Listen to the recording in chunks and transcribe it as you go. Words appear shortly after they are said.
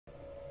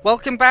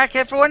Welcome back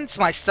everyone to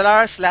my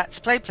Stellaris Let's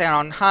Play, playing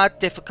on hard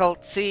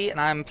difficulty, and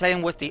I'm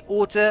playing with the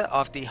Order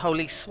of the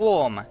Holy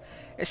Swarm.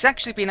 It's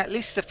actually been at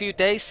least a few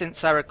days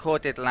since I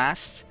recorded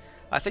last.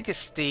 I think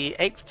it's the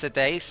 8th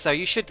today, so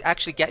you should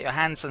actually get your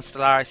hands on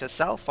Stellaris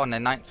yourself on the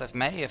 9th of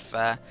May if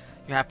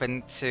you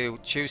happen to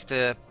choose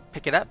to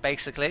pick it up,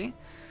 basically.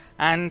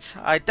 And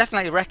I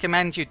definitely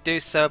recommend you do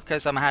so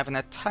because I'm having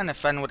a ton of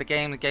fun with the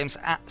game. The game's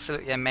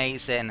absolutely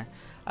amazing.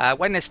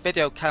 When this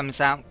video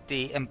comes out,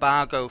 the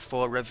embargo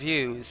for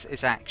reviews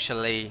is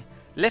actually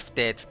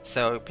lifted,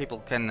 so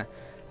people can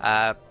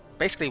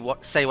basically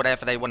say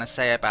whatever they want to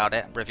say about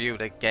it, review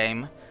the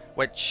game,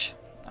 which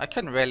I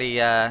couldn't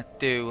really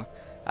do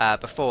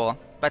before.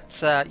 But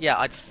yeah,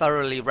 I'd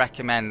thoroughly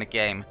recommend the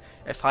game.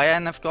 If I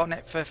hadn't have gotten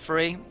it for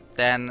free,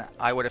 then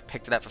I would have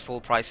picked it up for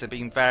full price and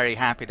been very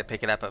happy to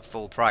pick it up at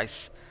full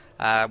price,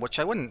 which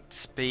I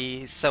wouldn't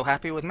be so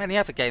happy with many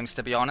other games,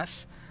 to be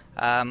honest.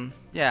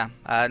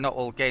 Not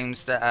all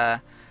games that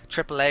are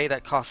AAA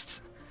that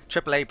cost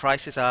AAA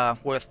prices are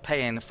worth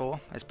paying for.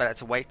 It's better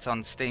to wait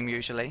on Steam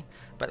usually.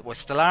 But with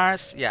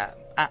Stellaris, yeah,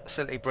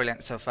 absolutely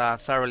brilliant so far.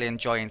 Thoroughly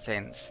enjoying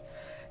things.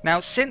 Now,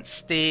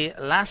 since the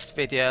last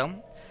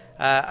video,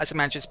 as I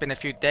mentioned, it's been a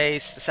few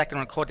days. The second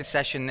recording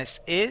session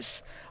this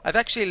is. I've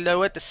actually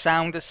lowered the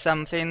sound of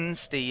some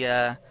things,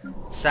 the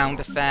sound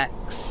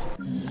effects,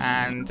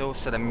 and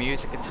also the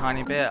music a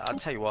tiny bit. I'll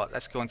tell you what,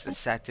 let's go into the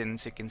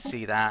settings so you can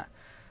see that.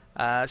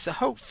 So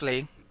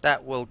hopefully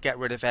that will get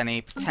rid of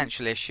any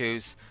potential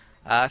issues.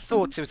 I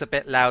thought it was a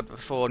bit loud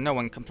before, no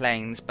one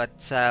complains,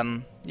 but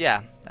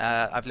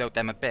I've lowered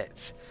them a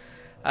bit.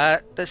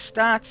 The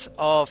start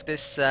of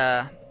this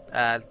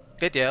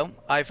video,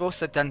 I've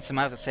also done some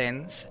other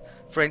things.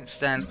 For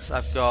instance,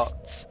 I've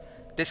got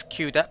this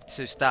queued up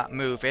to start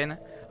moving.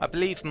 I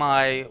believe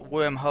my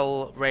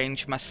wormhole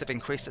range must have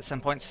increased at some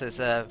point, so there's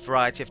a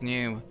variety of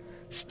new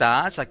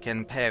stars I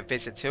can pay a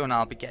visit to, and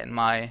I'll be getting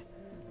my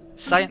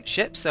science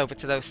ships over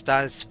to those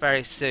stars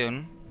very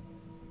soon.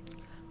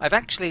 I've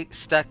actually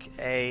stuck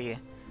a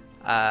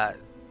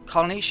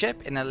colony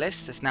ship in a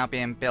list that's now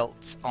being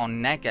built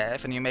on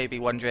Negev, and you may be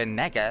wondering,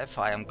 Negev?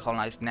 I haven't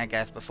colonized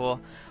Negev before.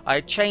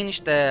 I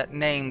changed the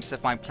names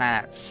of my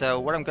planets, so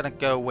what I'm going to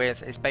go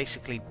with is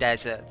basically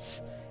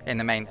deserts in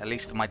the main, at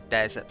least for my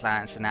desert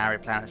planets and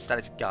arid planets. That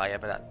is Gaia,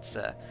 but that's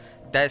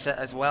desert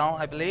as well,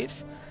 I believe.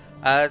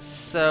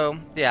 So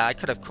yeah, I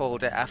could have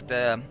called it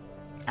after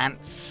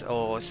ants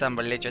or some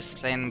religious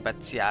thing,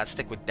 but yeah, I'll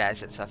stick with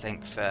deserts I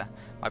think for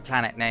my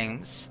planet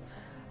names.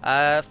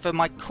 For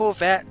my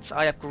Corvette,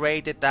 I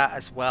upgraded that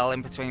as well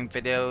in between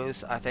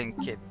videos. I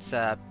think it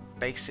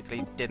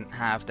basically didn't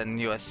have the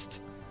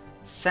newest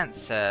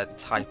sensor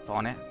type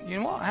on it. You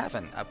know what, I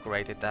haven't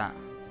upgraded that.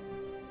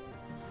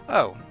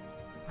 Oh,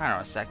 hang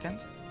on a second,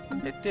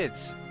 it did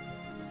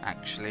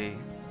actually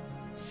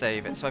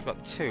save it, so I've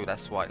got two,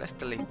 that's why. Let's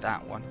delete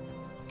that one.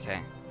 Okay,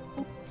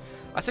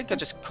 I think I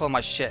just call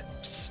my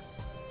ships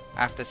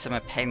after some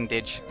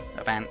appendage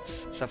of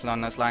ants, something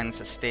along those lines,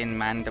 a stin,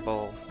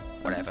 mandible,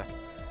 whatever,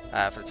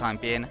 for the time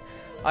being.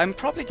 I'm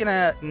probably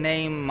gonna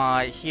name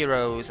my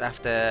heroes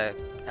after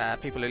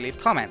people who leave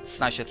comments,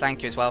 and I should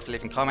thank you as well for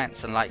leaving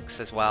comments and likes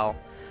as well.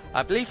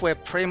 I believe we're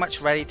pretty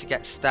much ready to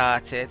get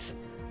started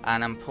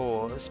and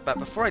unpause, but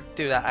before I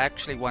do that, I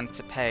actually want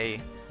to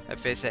pay a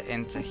visit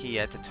into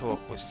here to talk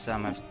with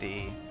some of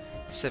the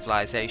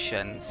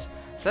civilizations.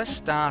 So let's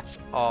start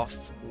off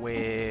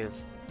with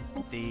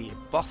the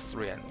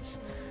Bothrians.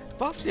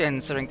 The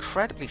Bothrians are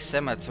incredibly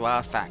similar to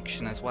our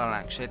faction as well,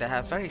 actually. They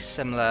have very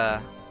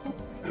similar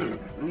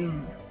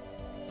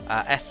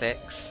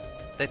ethics.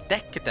 They're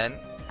decadent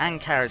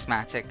and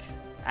charismatic,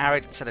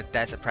 arid to the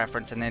desert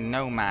preference, and they're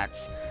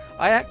nomads.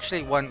 I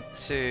actually want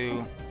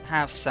to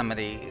have some of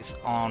these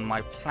on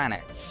my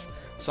planets,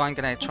 so I'm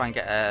going to try and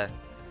get a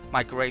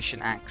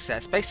migration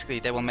access. Basically,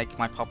 they will make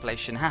my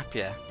population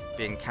happier,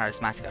 being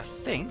charismatic, I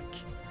think.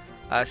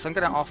 So I'm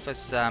going to offer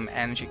some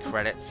energy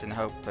credits in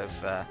hope of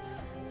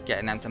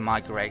getting them to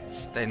migrate.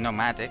 They're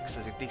nomadics,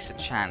 there's a decent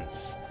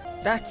chance.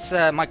 That's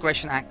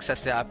migration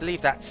access there. I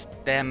believe that's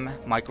them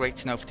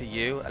migrating over to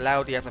you.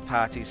 Allow the other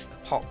parties'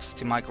 pops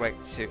to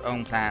migrate to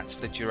own planets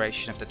for the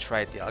duration of the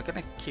trade deal. I'm going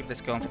to keep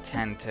this going for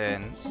 10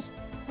 turns.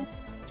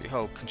 If you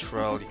hold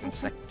control, you can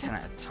select 10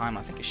 at a time.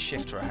 I think a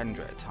shift or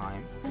 100 at a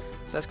time.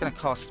 So that's going to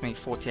cost me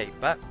 48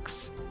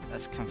 bucks.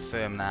 Let's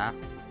confirm that.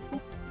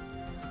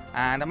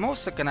 And I'm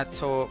also going to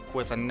talk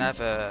with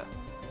another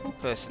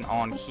person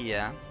on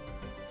here.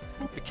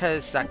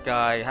 Because that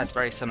guy has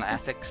very similar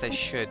ethics, they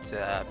should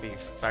be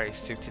very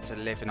suited to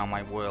living on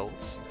my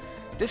worlds.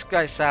 This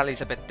guy, sadly,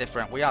 is a bit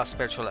different. We are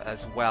spiritual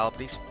as well, but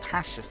he's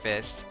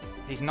pacifist.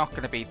 He's not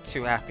going to be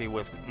too happy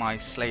with my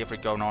slavery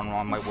going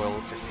on my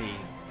worlds if he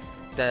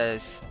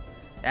does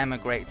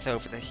emigrate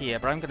over to here.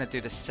 But I'm going to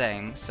do the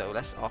same, so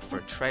let's offer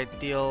a trade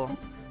deal,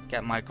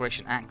 get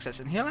migration access,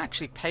 and he'll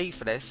actually pay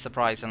for this,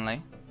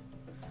 surprisingly.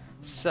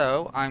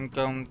 So I'm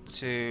going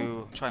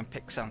to try and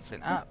pick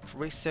something up.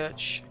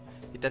 Research.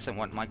 He doesn't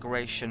want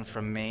migration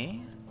from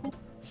me.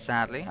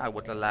 Sadly, I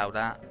would allow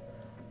that.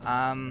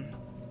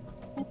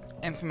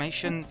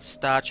 information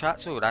star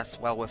charts. Oh, that's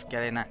well worth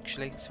getting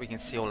actually, so we can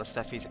see all the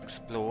stuff he's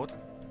explored.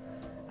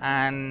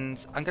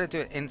 And I'm going to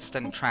do an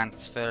instant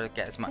transfer to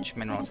get as much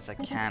minerals as I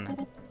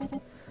can.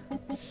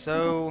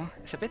 So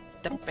it's a bit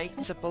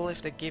debatable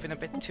if they're giving a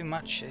bit too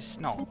much. It's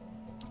not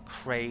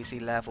crazy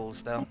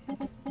levels though.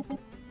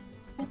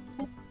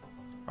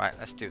 Right,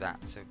 let's do that.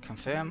 So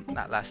confirm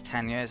that lasts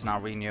 10 years and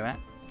I'll renew it.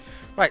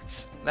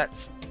 Right,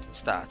 let's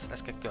start.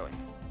 Let's get going.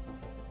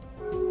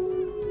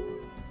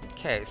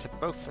 Okay, so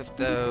both of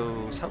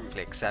those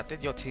hopefully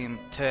accepted. Your team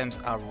terms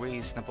are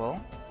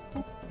reasonable.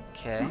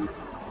 Okay.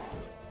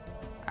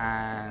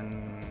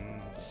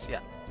 And yeah.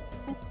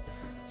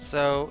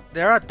 So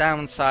there are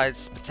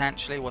downsides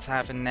potentially with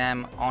having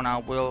them on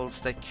our worlds.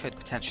 They could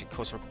potentially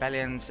cause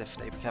rebellions if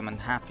they become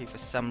unhappy for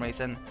some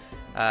reason.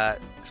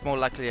 It's more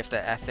likely if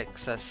their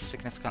ethics are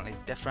significantly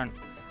different.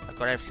 I've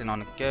got everything on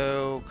the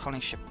go.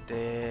 Colony ship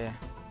there.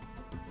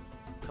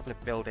 A couple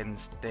of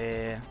buildings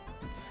there.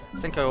 I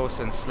think I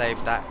also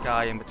enslaved that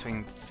guy in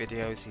between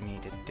videos he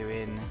needed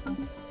doing.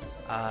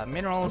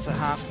 Minerals are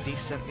half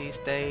decent these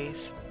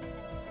days.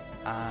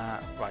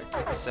 Right,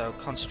 so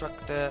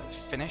constructor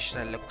finished.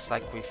 It looks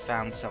like we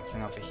found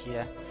something over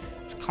here.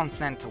 It's a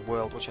continental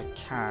world which I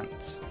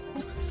can't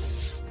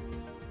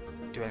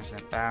do anything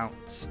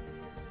about.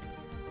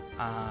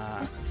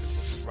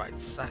 Right,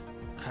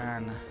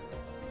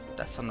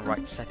 that's on the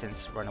right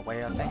settings to run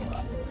away, I think.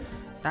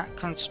 That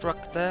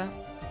constructor,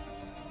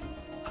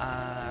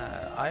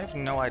 I have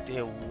no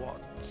idea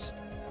what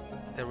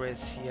there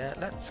is here.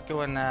 Let's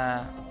go and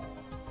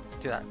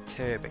do that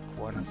turbic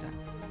one, is it?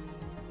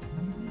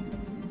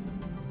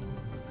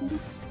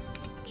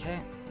 Okay.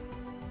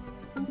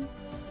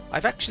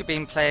 I've actually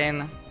been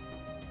playing a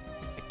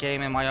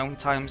game in my own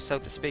time, so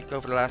to speak,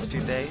 over the last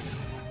few days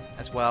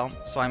as well,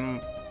 so I'm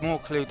more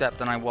clued up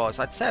than I was.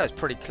 I'd say I was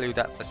pretty clued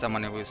up for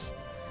someone who was,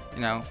 you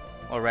know,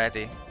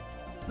 already.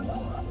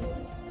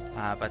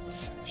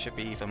 But should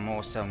be even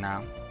more so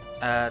now.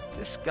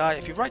 This guy,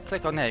 if you right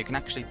click on there, you can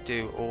actually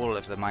do all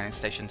of the mining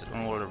stations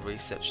and all the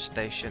research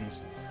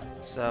stations.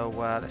 So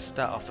let's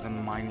start off with the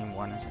mining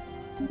one, is it?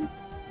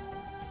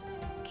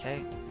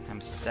 Okay,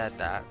 having said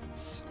that,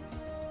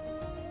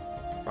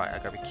 right, I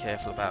gotta be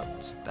careful about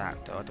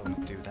that though. I don't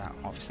want to do that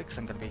obviously because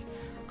I'm gonna be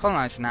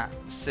colonizing that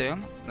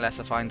soon, unless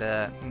I find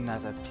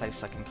another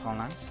place I can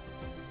colonize.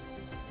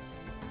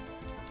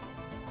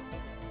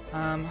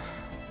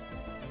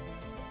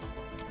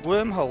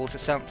 Wormholes is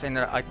something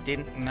that I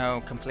didn't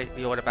know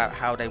completely all about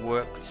how they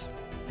worked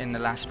in the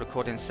last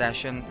recording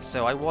session,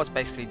 so I was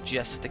basically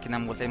just sticking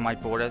them within my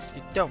borders.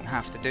 You don't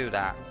have to do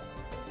that.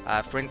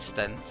 For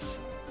instance,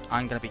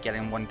 I'm going to be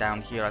getting one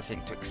down here, I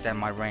think, to extend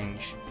my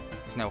range.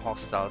 There's no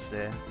hostiles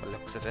there, by the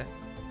looks of it.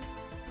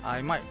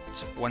 I might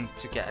want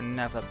to get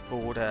another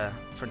border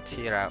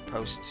frontier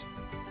outpost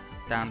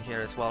down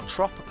here as well.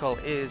 Tropical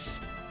is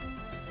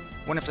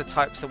one of the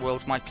types of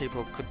worlds my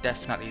people could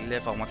definitely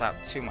live on without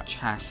too much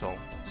hassle.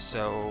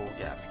 So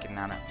yeah, picking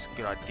that up is a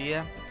good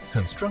idea.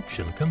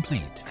 Construction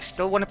complete. I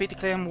still want to be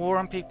declaring war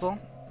on people.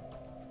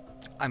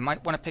 I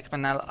might want to pick up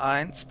an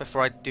alliance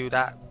before I do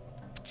that,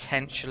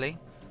 potentially.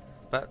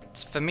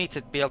 But for me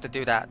to be able to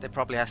do that, there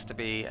probably has to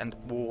be a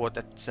war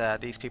that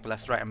these people are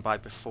threatened by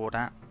before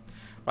that.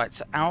 Right,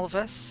 so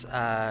Alvis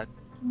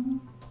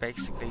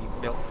basically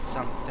built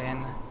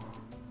something.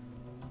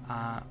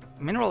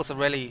 Minerals are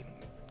really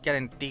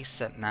getting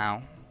decent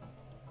now.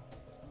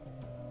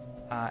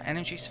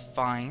 Energy's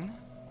fine.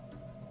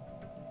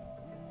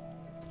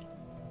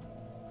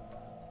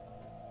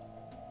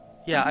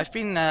 Yeah, I've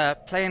been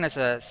playing as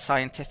a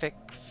scientific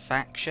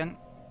faction,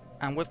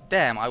 and with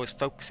them I was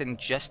focusing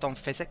just on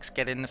physics,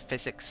 getting the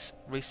physics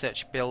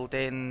research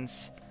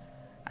buildings,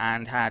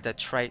 and had a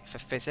trait for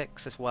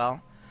physics as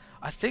well.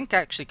 I think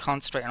actually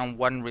concentrating on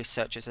one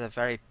research is a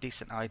very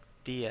decent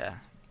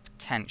idea,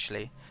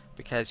 potentially,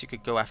 because you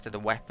could go after the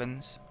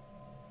weapons.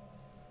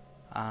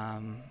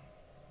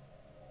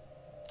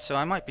 So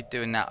I might be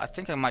doing that. I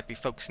think I might be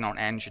focusing on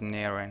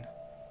engineering.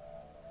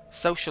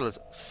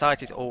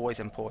 Society is always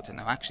important.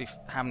 Now, actually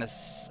having a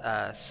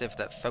civ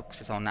that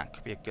focuses on that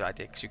could be a good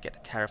idea because you get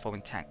the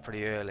terraforming tech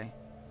pretty early.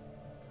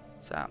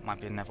 So that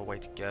might be another way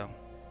to go.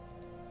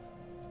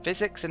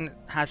 Physics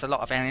has a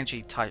lot of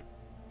energy type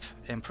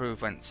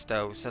improvements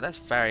though, so that's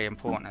very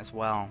important as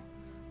well.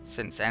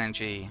 Since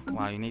energy,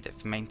 well, you need it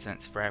for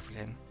maintenance for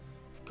everything.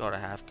 You've got to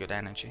have good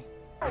energy.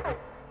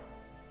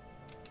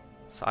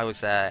 So I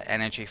was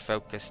energy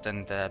focused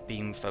and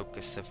beam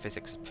focused, so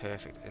physics is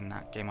perfect in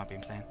that game I've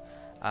been playing.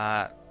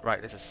 Right,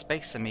 there's a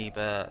space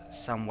amoeba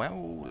somewhere.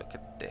 Ooh, look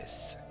at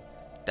this.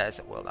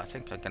 Desert world. I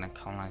think I'm going to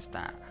colonize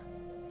that.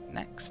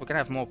 Next, we're going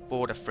to have more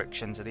border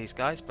frictions of these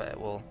guys, but it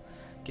will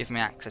give me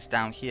access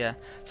down here.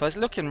 So I was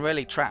looking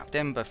really trapped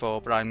in before,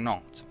 but I'm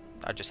not.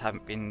 I just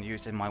haven't been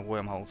using my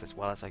wormholes as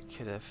well as I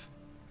could have,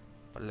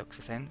 by the looks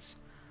of things.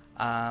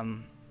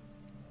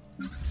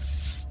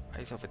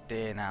 He's over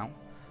there now.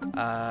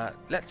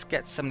 Let's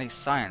get some of these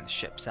science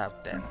ships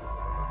out then.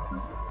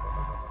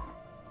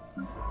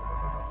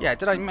 Yeah,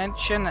 did I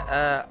mention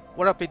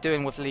what I'll be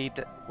doing with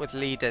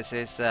leaders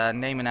is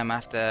naming them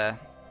after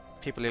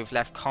people who've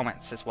left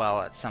comments as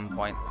well at some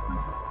point.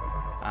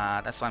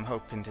 That's what I'm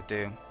hoping to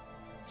do.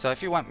 So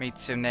if you want me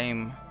to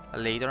name a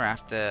leader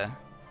after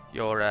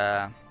your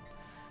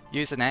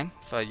username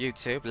for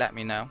YouTube, let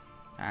me know,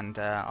 and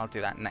I'll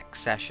do that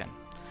next session.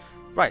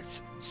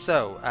 Right,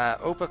 so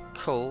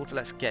Oberkult,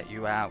 let's get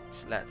you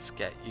out. Let's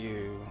get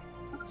you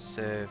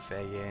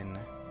surveying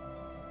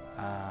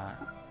down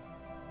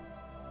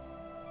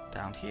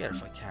here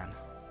if I can.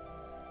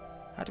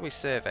 How do we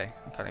survey?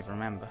 I can't even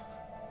remember.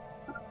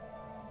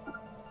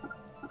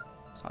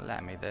 It's not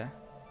letting me there.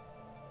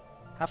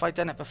 Have I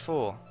done it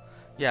before?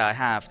 Yeah, I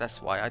have.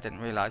 That's why I didn't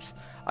realise.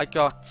 I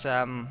got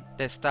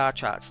their star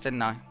charts,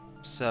 didn't I?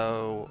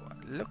 So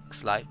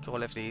looks like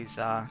all of these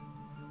are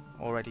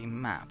already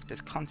mapped.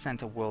 There's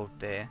continental world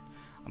there.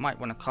 I might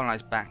want to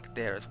colonise back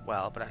there as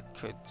well, but that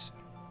could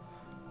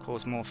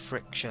cause more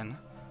friction.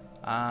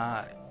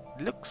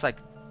 Looks like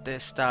the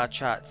star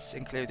charts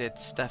included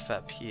stuff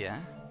up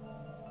here.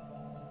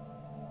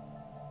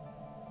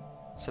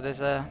 So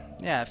there's a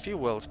few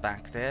worlds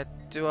back there.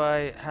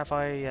 Right,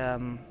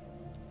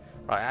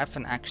 I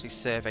haven't actually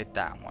surveyed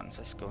that one, so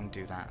let's go and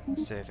do that.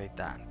 Survey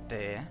that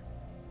there.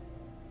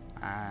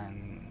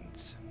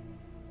 And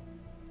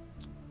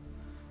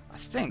I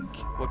think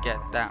we'll get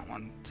that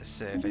one to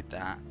survey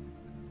that.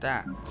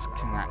 That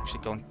can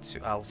actually go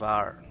into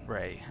Alvar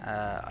Ray.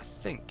 I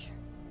think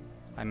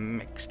I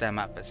mixed them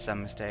up at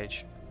some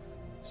stage.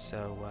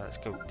 So let's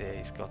go there.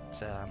 He's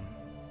got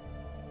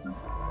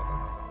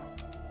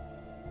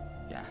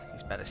yeah,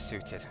 he's better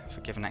suited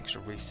for giving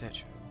extra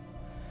research.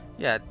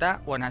 Yeah,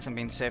 that one hasn't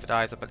been surveyed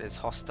either, but it's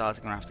hostiles.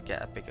 I'm going to have to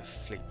get a bigger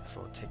fleet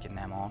before taking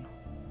them on.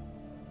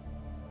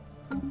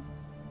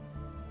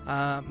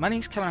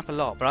 Money's coming up a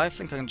lot, but I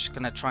think I'm just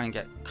going to try and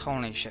get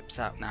colony ships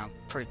out now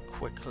pretty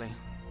quickly.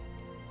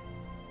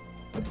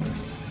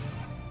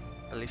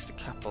 At least a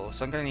couple.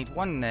 So I'm going to need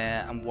one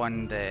there and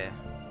one there.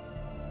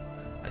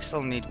 I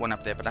still need one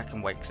up there, but I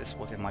can wait because it's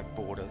within my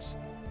borders.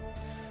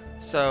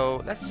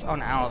 So let's,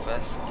 on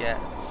Alvis, get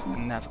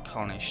another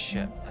colony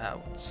ship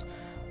out.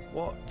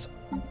 What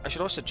I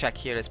should also check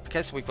here is,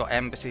 because we've got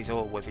embassies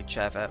all with each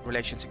other,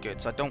 relations are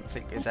good, so I don't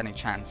think there's any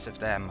chance of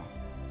them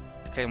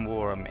declaring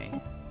war on me.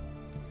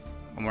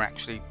 And we're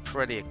actually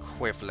pretty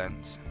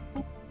equivalent.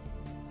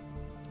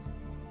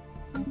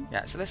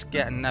 Yeah, so let's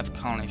get another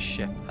colony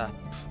ship up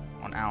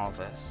on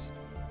Alvis.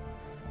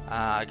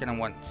 I'm going to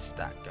want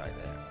that guy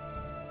there.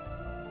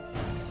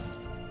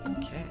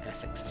 Okay,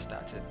 ethics has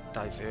started to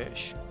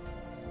diverge.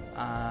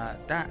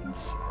 That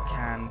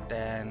can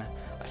then...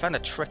 I found a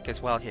trick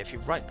as well here. If you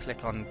right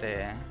click on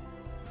there,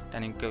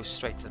 then you can go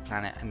straight to the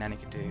planet, and then you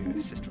can do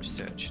assist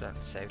research.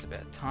 That saves a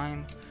bit of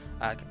time.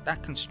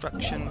 That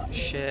construction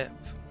ship,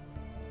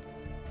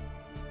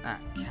 that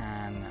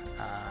can...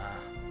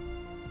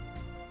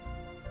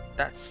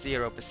 that's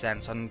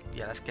 0%, so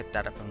yeah, let's get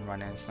that up and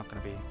running. It's not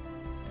going to be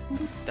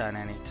done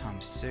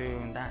anytime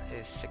soon. That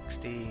is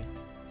 60.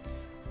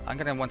 I'm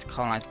going to want to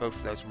colonize both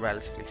of those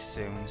relatively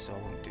soon, so I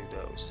won't do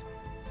those.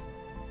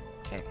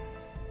 Okay.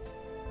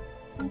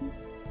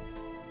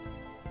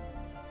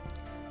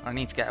 I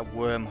need to get a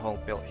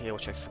wormhole built here,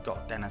 which I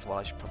forgot then as well.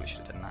 I probably should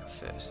have done that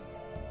first.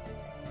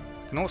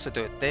 I can also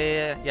do it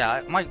there.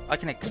 Yeah, I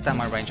can extend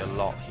my range a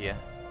lot here.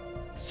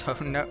 So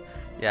no,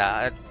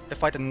 yeah,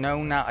 if I'd have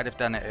known that, I'd have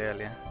done it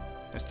earlier.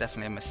 It was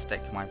definitely a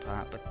mistake on my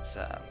part, but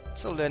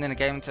still learning the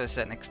game to a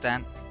certain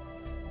extent.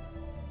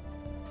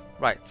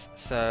 Right,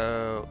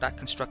 so that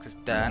constructor's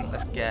done.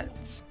 Let's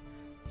get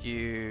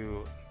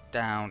you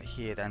down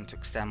here then to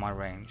extend my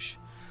range.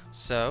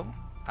 So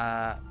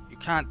you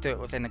can't do it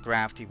within the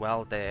gravity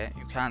well there.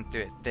 You can't do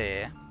it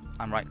there.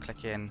 I'm right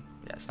clicking.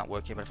 Yeah, it's not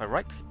working, but if I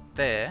right click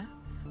there,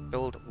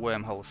 build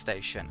wormhole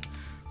station.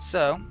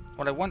 So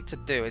what I want to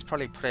do is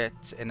probably put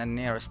it in the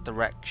nearest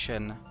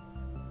direction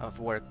of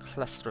where a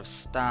cluster of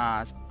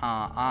stars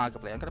are,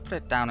 arguably. I'm going to put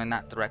it down in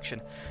that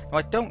direction. Now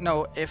I don't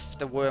know if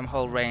the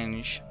wormhole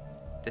range,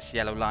 this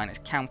yellow line, is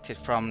counted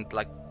from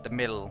like the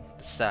middle,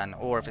 the sun,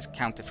 or if it's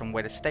counted from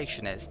where the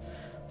station is.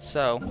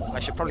 So I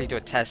should probably do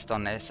a test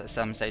on this at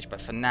some stage, but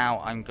for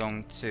now I'm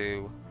going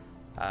to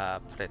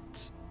put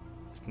it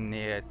as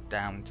near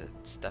down to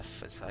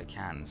stuff as I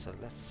can. So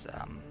let's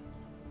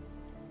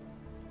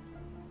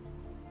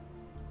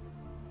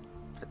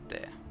put it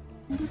there.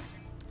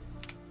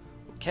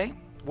 Okay,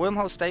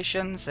 wormhole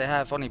stations, they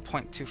have only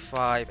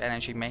 0.25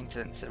 energy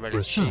maintenance. They're really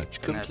Research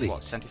cheap. complete.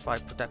 What,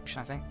 75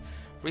 production, I think.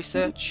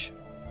 Research,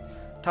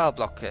 tile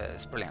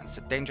blockers, brilliant.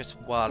 So dangerous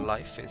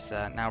wildlife is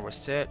now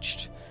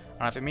researched.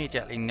 And I've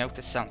immediately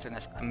noticed something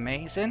that's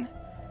amazing.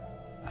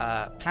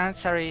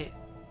 Planetary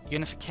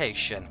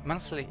unification,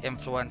 monthly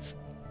influence,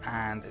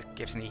 and it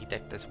gives an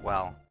edict as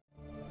well.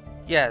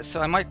 Yeah, so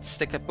I might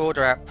stick a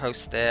border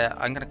outpost there.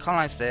 I'm going to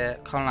colonize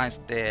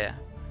there,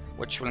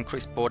 which will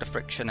increase border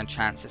friction and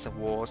chances of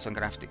war. So I'm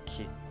going to have to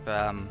keep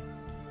or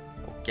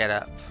get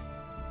up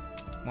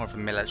more of a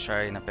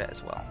military in a bit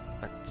as well.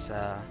 But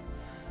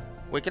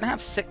we're going to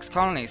have 6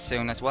 colonies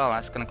soon as well.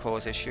 That's going to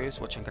cause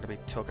issues, which I'm going to be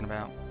talking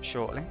about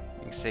shortly.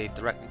 You can see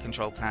directly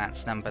controlled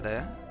planets number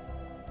there.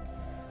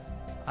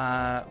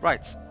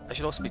 Right, I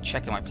should also be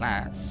checking my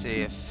planets,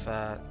 see if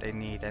they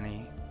need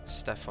any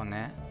stuff on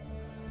there.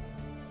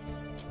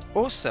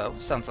 Also,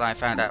 something I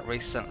found out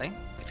recently,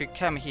 if you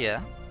come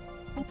here,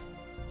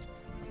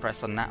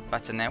 press on that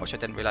button there, which I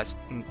didn't realise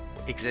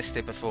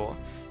existed before,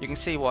 you can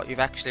see what you've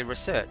actually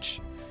researched.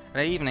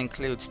 And it even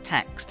includes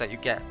text that you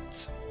get,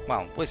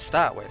 well, we'll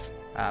start with,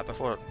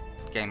 before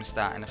games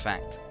start in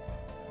effect.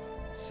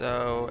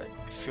 So,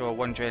 if you're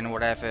wondering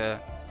whatever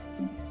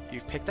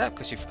you've picked up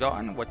because you've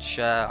forgotten, which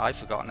I've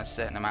forgotten a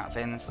certain amount of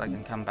things, I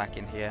can come back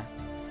in here,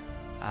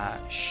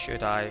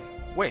 should I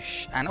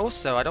wish. And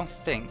also, I don't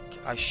think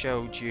I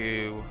showed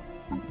you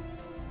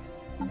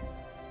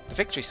the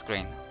victory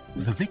screen.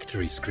 The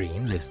victory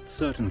screen lists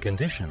certain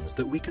conditions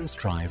that we can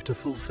strive to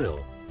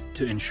fulfill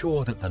to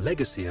ensure that the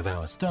legacy of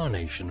our star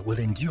nation will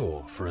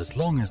endure for as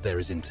long as there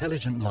is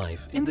intelligent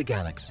life in the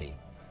galaxy.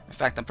 In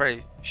fact, I'm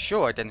pretty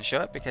sure I didn't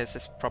show it because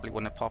this probably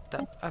wouldn't have popped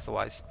up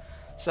otherwise.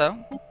 So,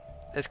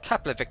 there's a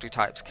couple of victory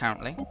types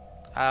currently.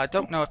 I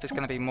don't know if it's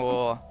going to be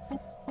more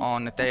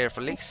on the day of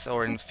release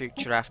or in the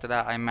future after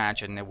that. I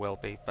imagine there will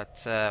be,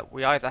 but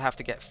we either have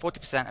to get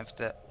 40% of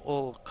the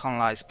all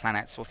colonized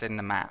planets within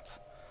the map,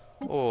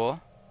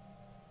 or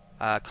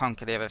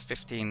conquer the other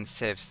 15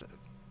 civs.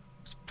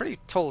 It's a pretty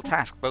tall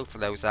task, both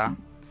of those are.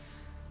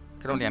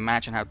 I can only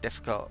imagine how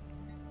difficult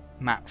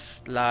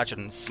maps larger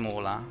and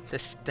smaller.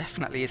 This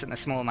definitely isn't a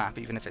small map,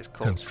 even if it's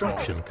called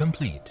Construction small.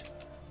 complete.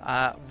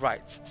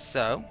 Right,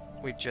 so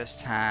we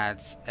just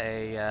had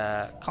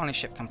a colony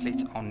ship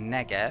complete on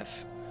Negev.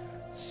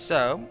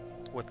 So,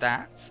 with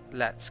that,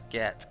 let's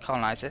get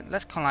colonizing.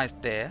 Let's colonize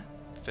there,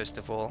 first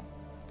of all.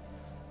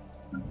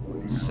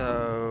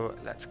 So,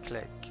 let's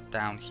click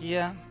down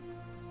here.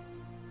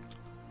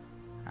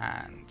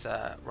 And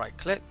right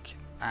click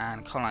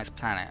and colonize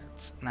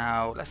planet.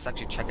 Now, let's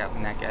actually check out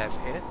Negev.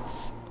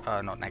 It's,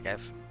 not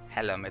Negev,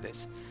 Helm it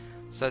is.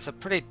 So it's a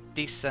pretty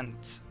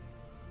decent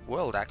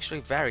world actually,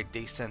 very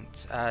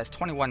decent. There's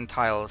 21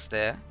 tiles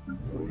there.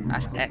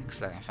 That's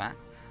excellent in fact.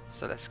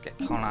 So let's get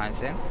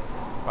colonizing.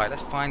 Right,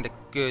 let's find a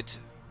good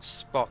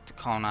spot to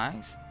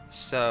colonize.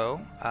 So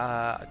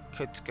I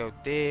could go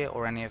there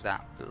or any of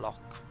that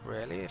block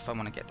really if I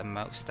want to get the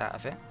most out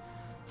of it.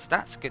 So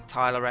that's a good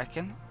tile I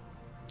reckon.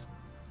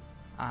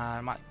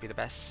 Might be the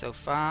best so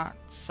far.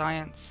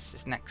 Science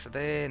is next to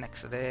there,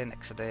 next to there,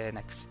 next to there,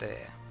 next to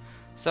there.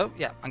 So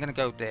yeah, I'm going to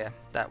go there.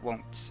 That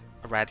won't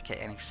eradicate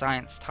any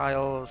science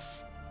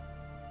tiles.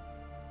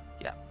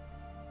 Yeah.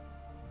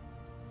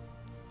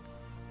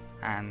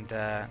 And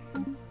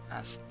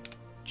that's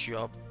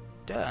job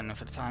done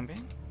for the time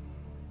being.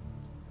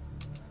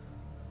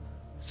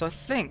 So I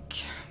think,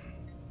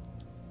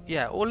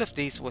 yeah, all of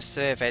these were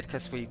surveyed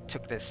because we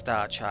took the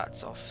star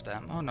charts off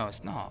them. Oh no,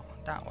 it's not.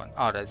 That one.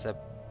 Oh, there's a,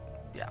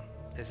 yeah,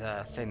 there's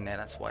a thing there,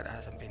 that's why that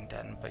hasn't been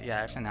done. But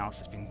yeah, everything else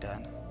has been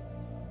done.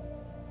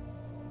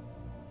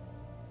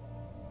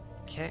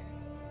 Okay.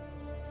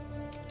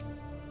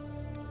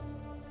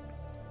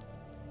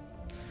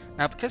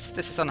 Now, because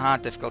this is on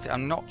hard difficulty,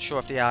 I'm not sure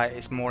if the AI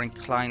is more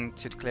inclined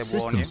to declare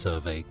war on you. System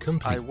survey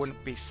complete. I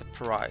wouldn't be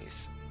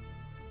surprised.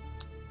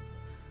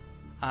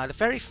 The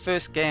very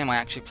first game I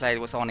actually played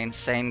was on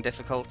insane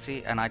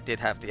difficulty, and I did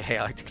have the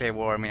AI declare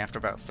war on me after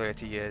about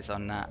 30 years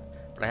on that.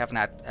 But I haven't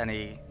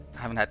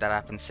had that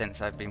happen since.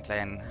 I've been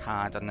playing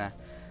hard on the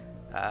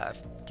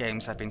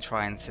games I've been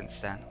trying since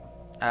then.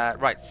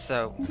 Right,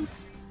 so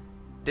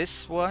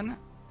this one.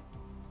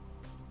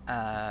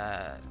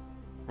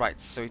 Right,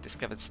 so we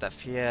discovered stuff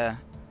here,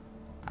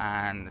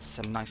 and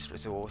some nice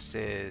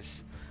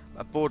resources.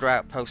 A border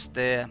outpost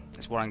there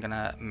is what I'm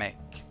gonna make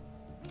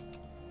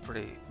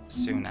pretty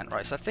soon then.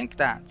 Right, so I think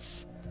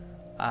that's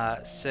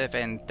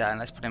surveying done.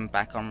 Let's put him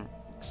back on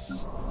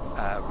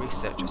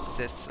research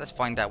assists. Let's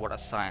find out what our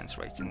science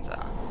ratings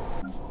are.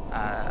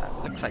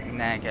 Looks like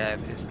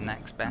Negev is the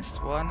next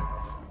best one.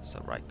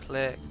 So right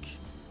click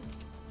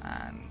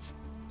and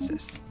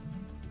assist.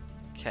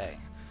 Okay,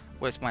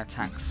 where's my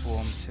attack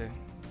swarm to?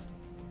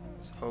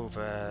 It's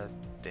over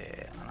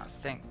there, and I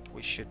think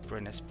we should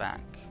bring this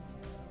back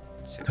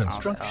to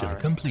Construction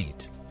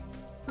complete.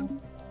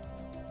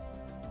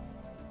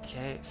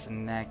 Okay, it's a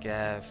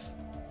Negev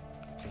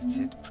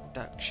completed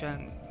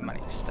production. Money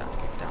start to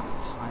go down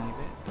a tiny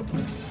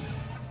bit.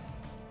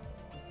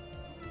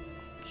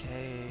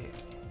 Okay,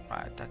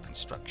 right, that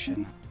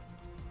construction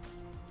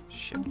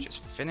ship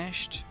just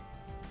finished.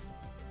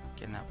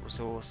 Getting up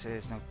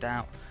resources, no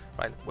doubt.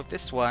 Right, with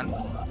this one,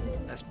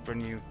 let's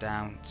bring you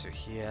down to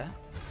here.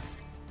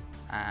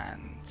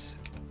 And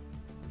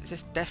is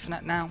this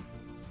definite now?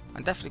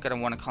 I'm definitely going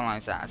to want to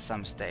colonize that at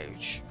some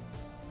stage.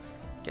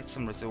 Get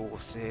some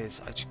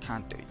resources. I just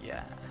can't do it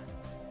yet.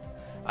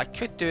 I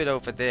could do it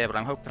over there, but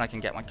I'm hoping I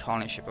can get my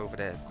colony ship over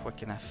there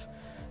quick enough.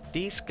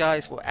 These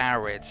guys were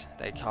arid,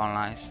 they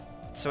colonize.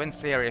 So in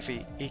theory, if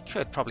he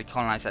could probably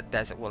colonize that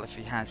desert wall if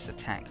he has the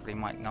tech, but he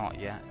might not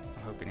yet.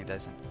 I'm hoping he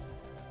doesn't.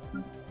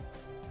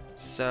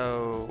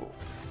 So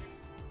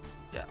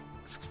yeah,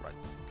 let's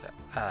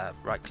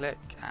right click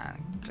and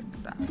click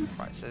that.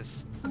 Right, so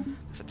there's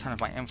a ton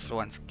of my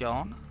influence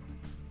gone.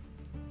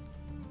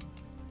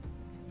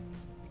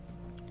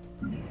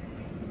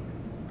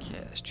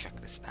 let's check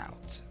this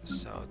out.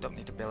 So don't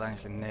need to build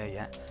anything there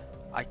yet.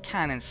 I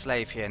can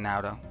enslave here now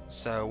though,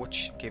 so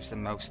which gives the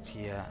most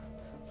here?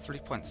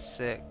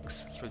 3.6,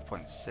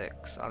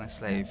 3.6. I'll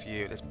enslave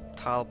you. There's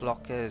tile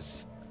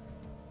blockers.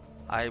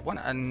 I want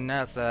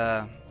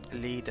another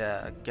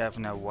leader, a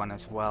governor one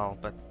as well,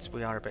 but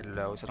we are a bit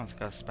low, so I don't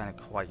think I'll spend it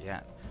quite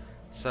yet.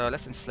 So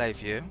let's enslave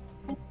you.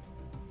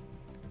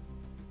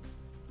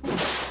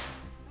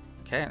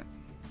 Okay.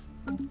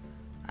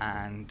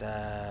 And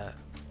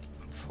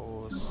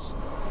pause.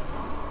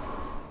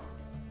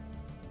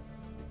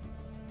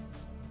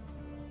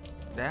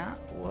 That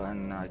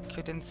one I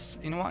couldn't.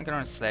 You know what? I'm gonna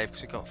enslave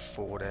because we got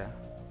 4 there.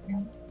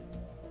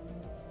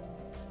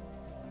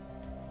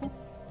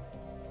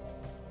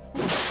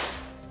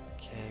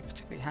 Okay,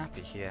 particularly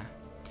happy here.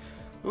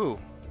 Ooh,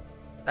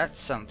 that's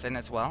something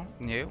as well,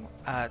 new.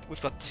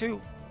 We've got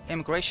 2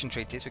 immigration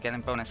treaties. We're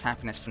getting bonus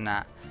happiness from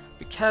that.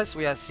 Because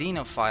we are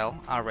Xenophile,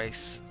 our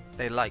race,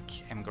 they like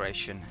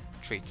immigration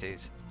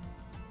treaties.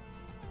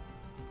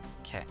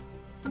 Okay.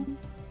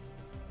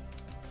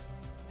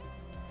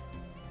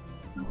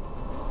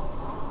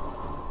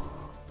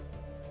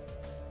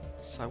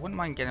 So I wouldn't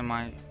mind getting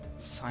my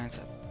science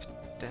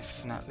up,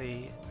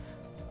 definitely.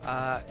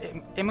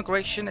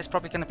 Immigration is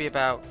probably going to be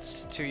about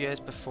 2 years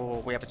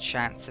before we have a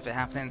chance of it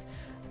happening.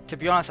 To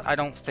be honest, I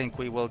don't think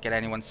we will get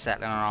anyone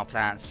settling on our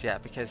planets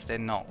yet because they're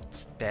not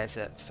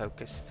desert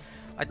focused.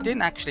 I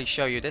didn't actually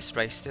show you this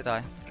race, did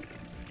I?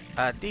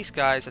 These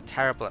guys are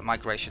terrible at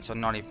migration, so I'm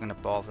not even going to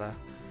bother.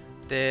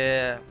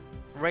 Their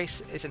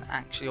race isn't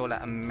actually all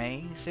that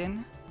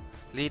amazing.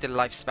 Leader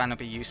lifespan will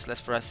be useless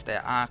for us.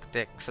 They're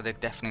Arctic, so they're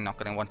definitely not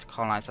going to want to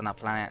colonize on our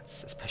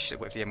planets, especially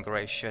with the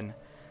immigration.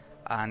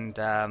 And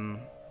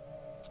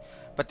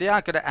but they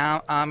are good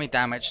at army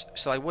damage,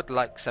 so I would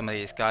like some of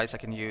these guys I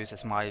can use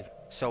as my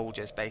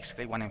soldiers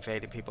basically when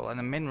invading people. And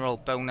a mineral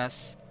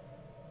bonus,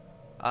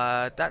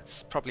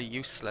 that's probably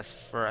useless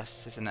for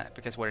us, isn't it?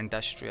 Because we're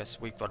industrious,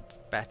 we've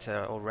got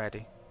better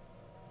already.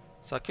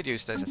 So I could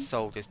use those as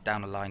soldiers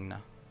down the line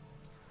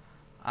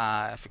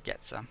now. If we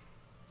get some.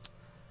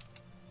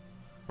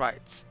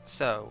 Right,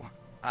 so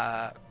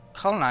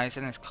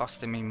colonizing is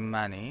costing me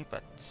money,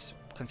 but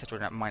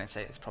considering that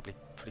 -8 is probably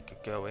pretty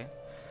good going.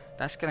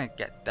 That's going to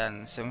get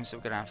done soon, so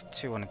we're going to have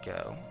 2 on the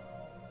go.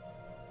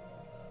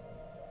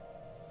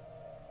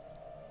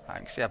 I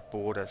can see our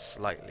border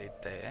slightly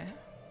there.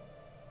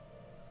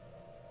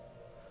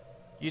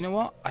 You know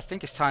what? I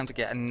think it's time to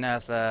get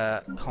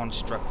another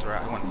constructor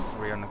out. I want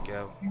 3 on the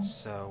go,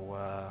 so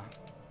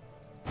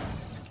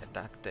let's get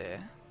that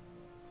there.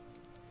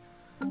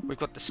 We've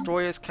got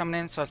destroyers coming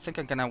in, so I think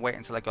I'm going to wait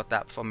until I got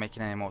that before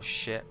making any more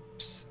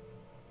ships.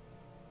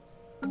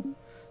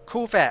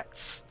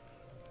 Corvettes.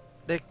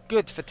 They're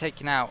good for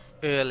taking out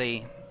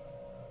early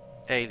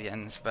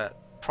aliens, but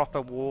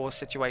proper war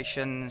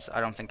situations,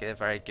 I don't think they're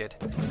very good.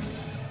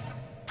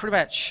 Pretty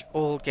much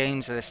all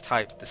games of this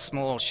type, the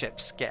small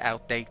ships get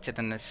outdated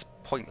and it's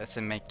pointless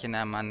in making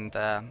them, and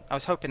I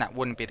was hoping that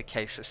wouldn't be the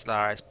case with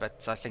Stellaris,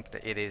 but I think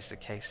that it is the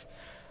case.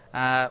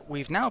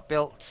 We've now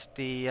built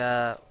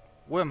the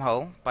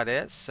wormhole by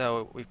there,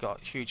 so we've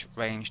got huge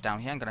range down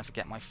here. I'm going to have to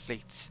get my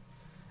fleet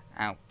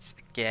out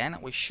again.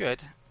 We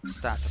should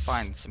start to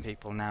find some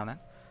people now then.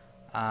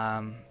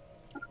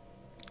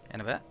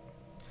 In a bit.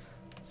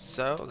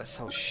 So let's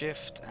hold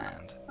shift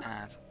and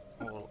add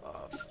all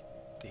of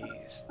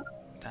these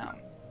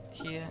down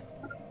here.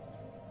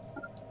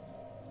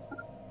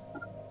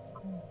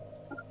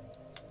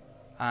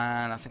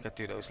 And I think I'll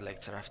do those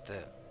later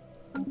after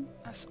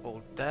that's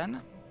all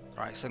done.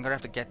 Right, so I'm going to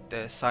have to get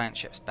the science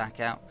ships back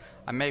out.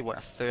 I may want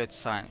a 3rd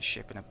science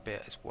ship in a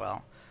bit as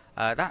well.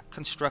 That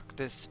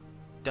constructor's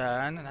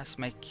done, and that's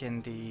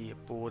making the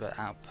border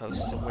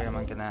outpost. So where am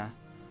I going to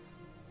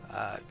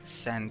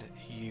send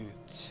you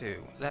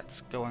to?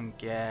 Let's go and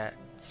get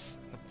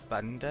the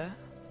Bunder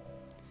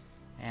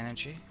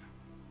energy.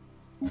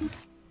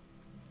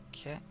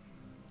 Okay.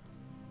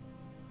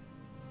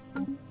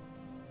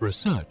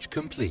 Research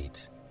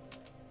complete.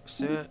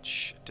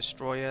 Research,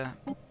 destroyer,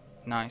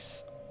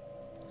 nice.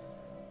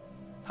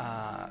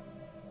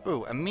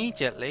 Ooh,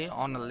 immediately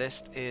on the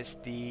list is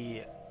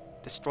the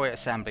destroyer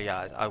assembly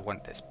yard. I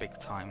want this big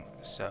time,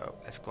 so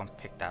let's go and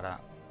pick that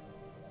up.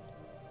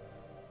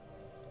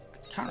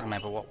 I can't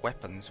remember what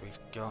weapons we've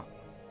got.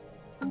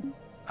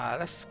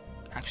 Let's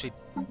actually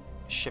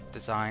ship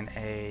design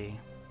a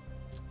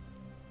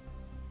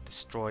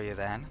destroyer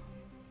then.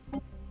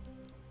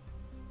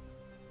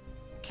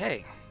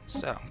 Okay,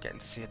 so I'm getting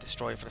to see a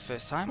destroyer for the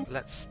first time.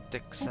 Let's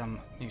stick some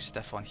new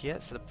stuff on here.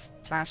 So the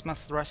plasma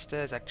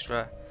thrusters,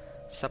 extra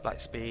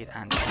sublight speed,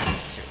 and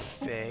chance to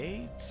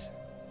evade.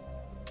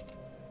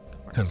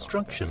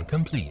 Construction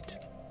complete.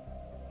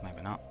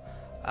 Maybe not.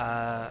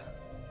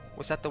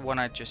 Was that the one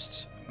I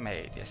just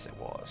made? Yes, it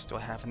was. Do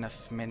I have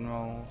enough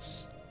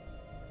minerals?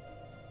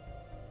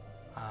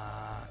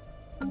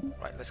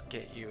 Right, let's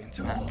get you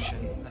into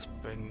action. Let's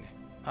bring...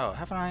 Oh,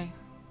 haven't I?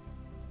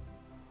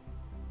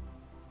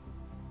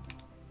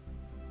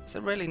 Is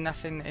there really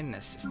nothing in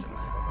this system?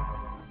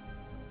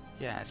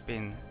 Yeah, it's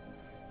been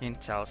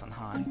Intel's on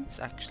high. There's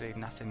actually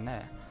nothing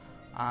there.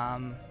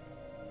 Right,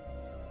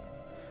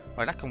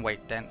 that can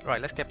wait then.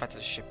 Right, let's get back to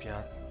the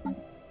shipyard.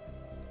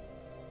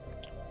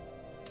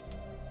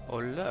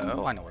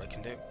 Although, I know what I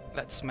can do.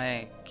 Let's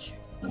make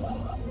a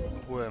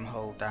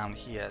wormhole down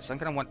here. So I'm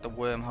going to want the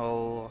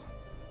wormhole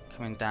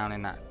coming down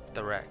in that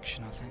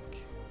direction, I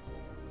think.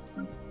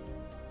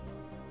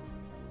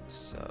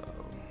 So...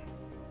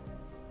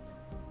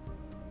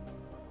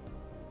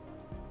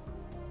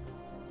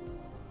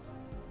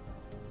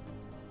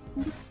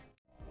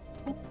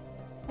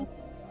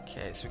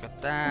 okay, so we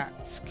got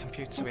that.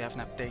 Computer we haven't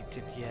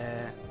updated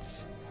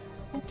yet.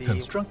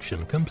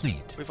 Construction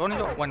complete. We've only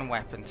got one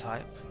weapon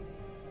type.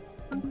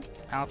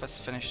 Alpha's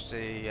finished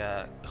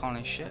the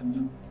colony ship.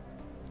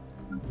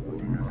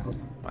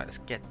 Right, let's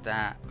get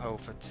that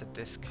over to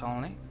this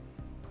colony.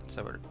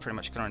 So we're pretty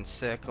much going to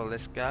encircle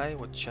this guy,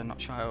 which I'm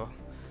not sure how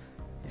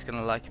he's going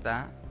to like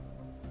that.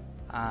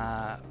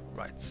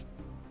 Right.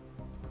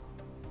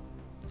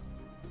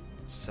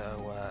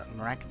 So,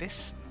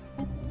 Maragdis.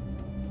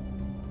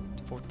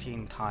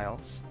 14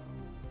 tiles.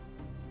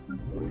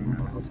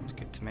 Sounds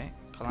good to me.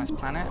 Colonize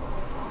planet.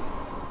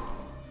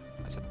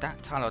 So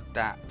that tile or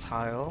that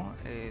tile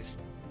is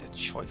the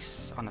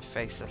choice on the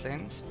face of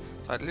things.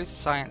 So I'd lose the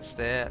science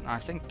there, and I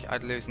think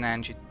I'd lose an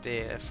energy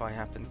there if I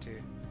happen to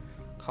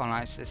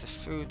colonize. There's a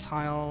food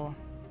tile.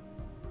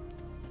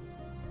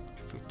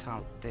 Food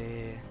tile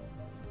there.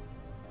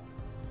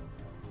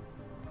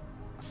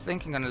 I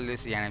think I'm going to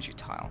lose the energy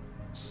tile.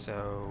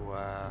 So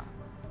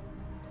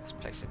let's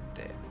place it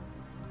there.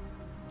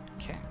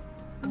 Okay.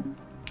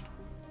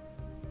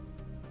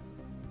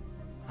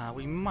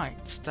 We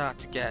might start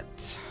to get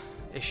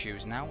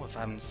issues now with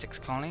having 6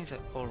 colonies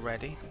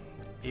already,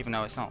 even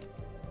though it's not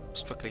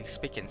strictly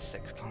speaking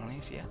 6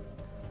 colonies yet.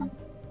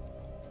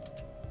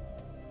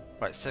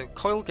 Right, so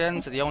coil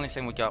guns are the only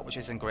thing we got, which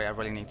isn't great. I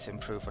really need to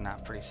improve on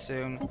that pretty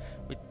soon.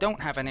 We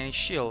don't have any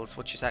shields,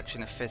 which is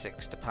actually in the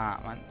physics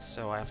department,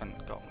 so I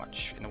haven't got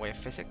much in the way of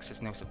physics.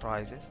 There's no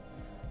surprises.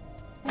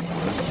 Let's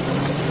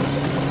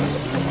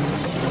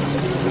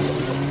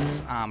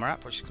armor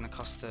up, which is going to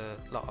cost a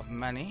lot of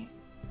money.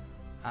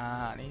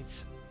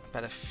 Needs a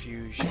better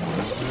fusion.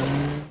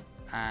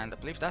 And I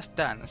believe that's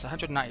done. It's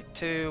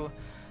 192.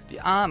 The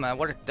armor,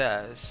 what it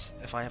does,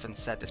 if I haven't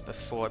said this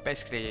before, it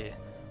basically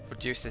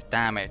reduces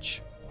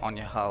damage on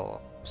your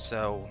hull.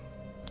 So,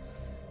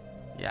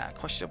 yeah,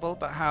 questionable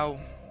about how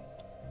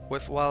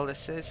worthwhile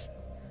this is.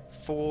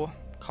 4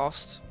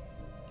 costs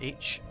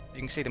each. You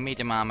can see the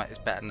medium armor is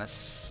better than the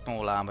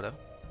small armor though.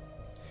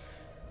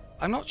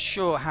 I'm not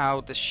sure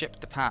how the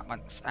ship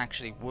departments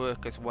actually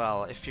work as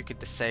well. If you could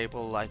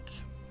disable like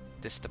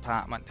this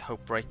department,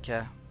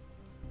 Hopebreaker,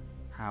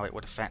 how it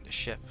would affect the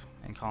ship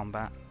in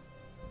combat.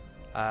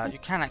 You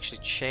can actually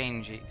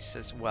change these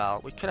as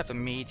well. We could have a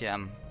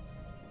medium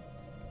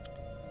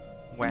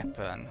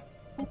weapon,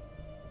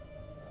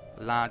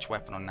 large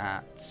weapon on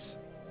that.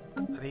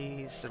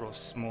 These, they're all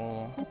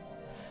small.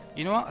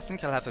 You know what, I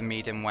think I'll have a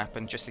medium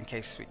weapon just in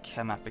case we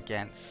come up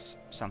against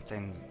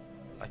something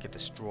like a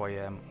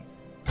destroyer.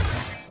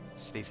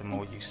 So these are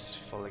more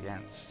useful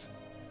against.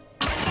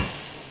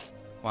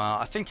 Well,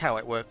 I think how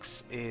it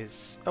works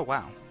is... oh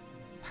wow,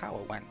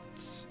 power went...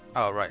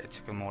 oh right, it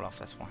took them all off,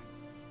 that's why.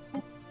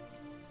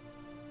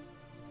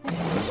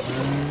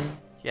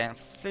 Yeah, in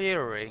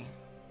theory...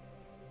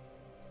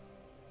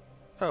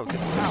 oh, did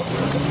the power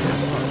work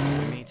as well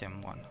as the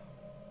medium one?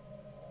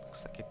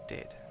 Looks like it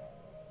did.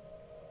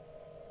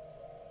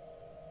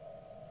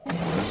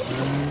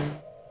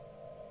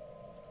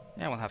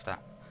 Yeah, we'll have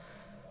that.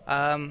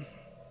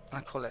 I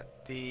call it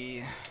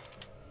the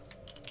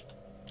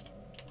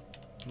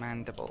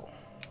mandible,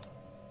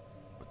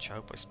 which I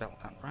hope I spelled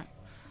that right.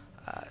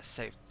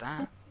 Save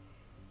that.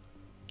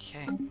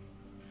 Okay,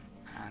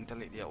 and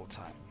delete the old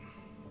type.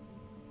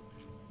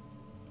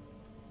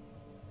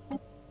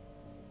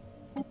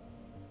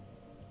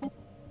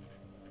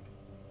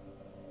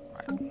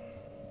 Right.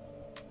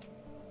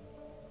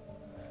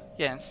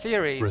 Yeah, in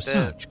theory,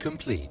 research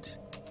complete.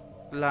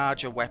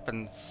 Larger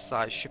weapon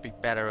size should be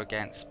better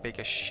against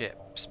bigger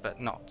ships,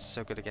 but not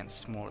so good against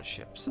smaller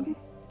ships. So I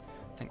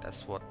think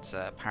that's what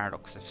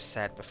Paradox have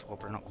said before,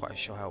 but I'm not quite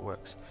sure how it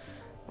works.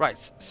 Right,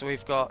 so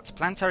we've got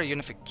planetary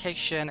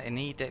unification, an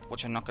edict,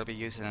 which I'm not going to be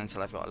using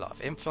until I've got a lot of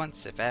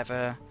influence, if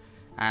ever,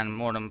 and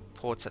more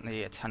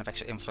importantly, a ton of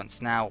extra influence.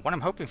 Now, what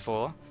I'm hoping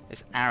for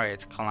is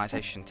arid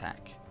colonization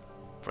tech.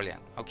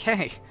 Brilliant.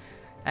 Okay,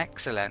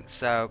 excellent.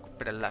 So, a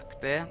bit of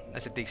luck there.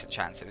 There's a decent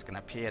chance it was going to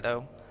appear,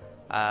 though.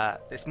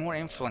 There's more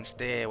influence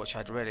there, which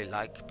I'd really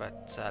like,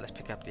 but let's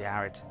pick up the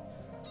arid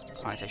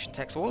colonization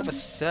tech. So all of a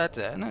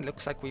sudden, it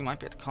looks like we might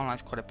be able to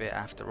colonize quite a bit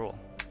after all.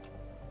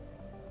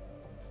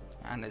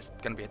 And there's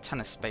going to be a ton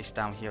of space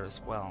down here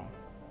as well,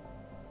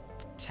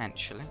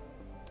 potentially.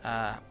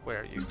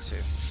 Where are you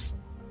two?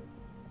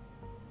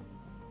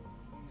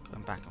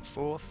 Going back and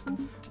forth.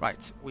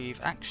 Right,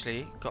 we've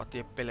actually got the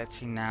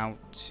ability now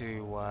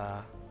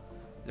to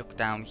look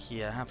down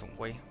here, haven't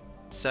we?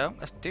 So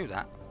let's do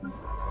that.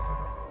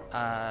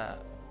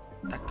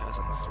 That guy's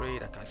on 3,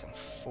 that guy's on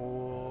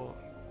 4.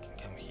 You can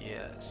come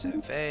here,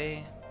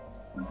 survey.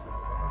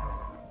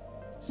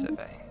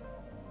 Survey.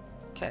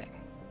 Okay.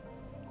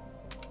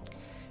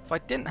 If I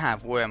didn't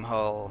have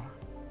wormhole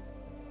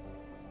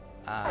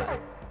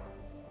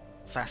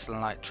faster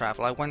than light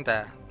travel, I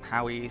wonder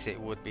how easy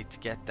it would be to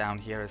get down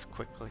here as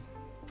quickly.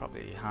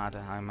 Probably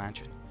harder, I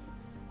imagine.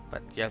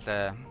 But yeah,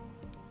 the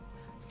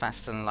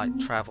faster than light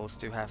travels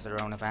do have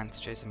their own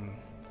advantages in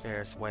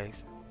various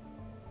ways.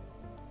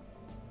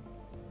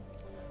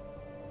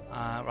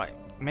 Right,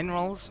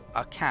 minerals,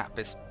 our cap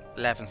is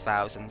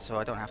 11,000, so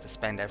I don't have to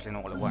spend everything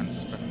all at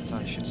once, but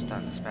I should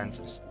start to spend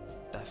some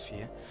stuff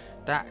here.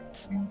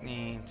 That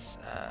needs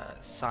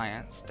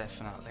science,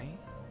 definitely.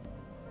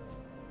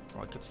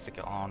 Or I could stick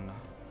it on.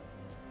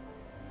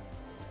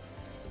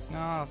 No,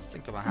 I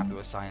think I'm happy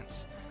with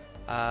science.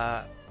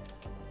 So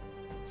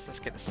let's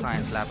get the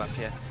science lab up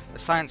here. The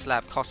science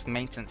lab costs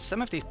maintenance.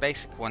 Some of these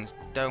basic ones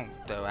don't,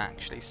 though,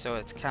 actually, so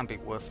it can be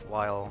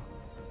worthwhile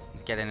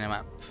getting them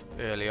up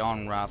early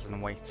on rather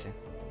than waiting.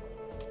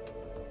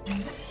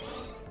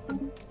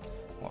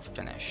 What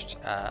finished?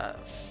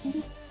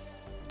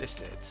 This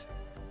did.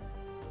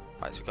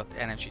 Right, so we've got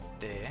the energy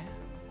there.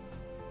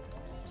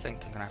 I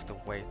think I'm gonna have to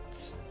wait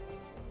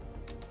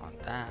on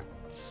that.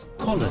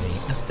 Colony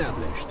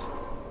established.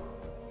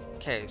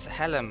 Okay, so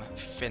Helm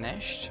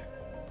finished.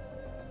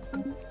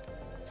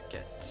 Let's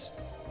get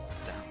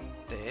down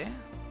there.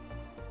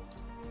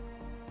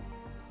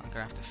 I'm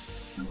gonna have to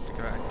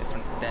figure out a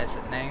different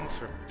desert name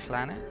for a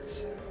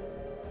planet.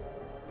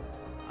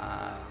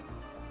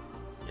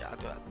 Yeah, I'll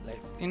do that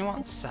later. You know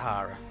what?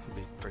 Sahara would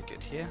be pretty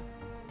good here.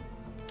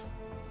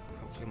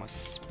 Hopefully my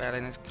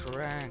spelling is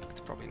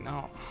correct. Probably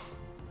not.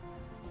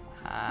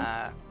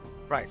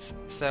 Right,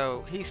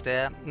 so he's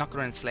there. Not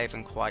going to enslave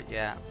him quite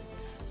yet.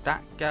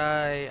 That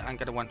guy, I'm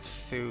going to want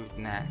food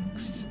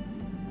next.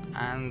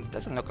 And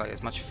doesn't look like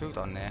there's much food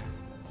on there.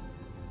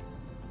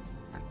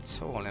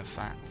 At all, in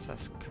fact.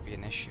 That could be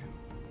an issue.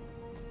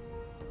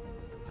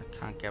 I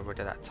can't get rid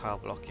of that tile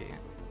block here.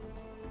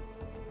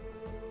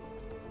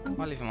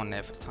 I'll leave him on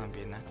there for the time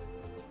being then.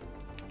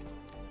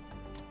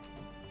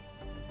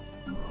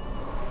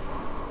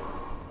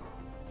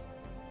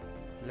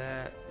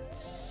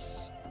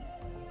 Let's...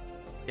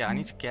 Yeah, I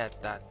need to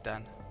get that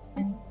done.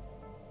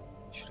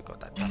 Should have got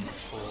that done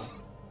before.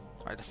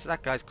 Alright, so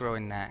that guy's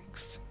growing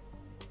next.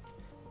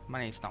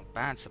 Money's not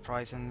bad,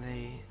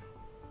 surprisingly.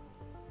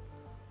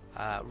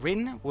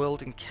 Rin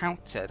World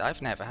Encountered.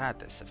 I've never had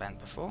this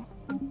event before.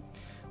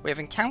 We have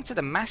encountered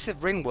a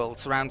massive ring world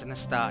surrounding the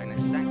star in a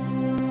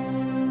second.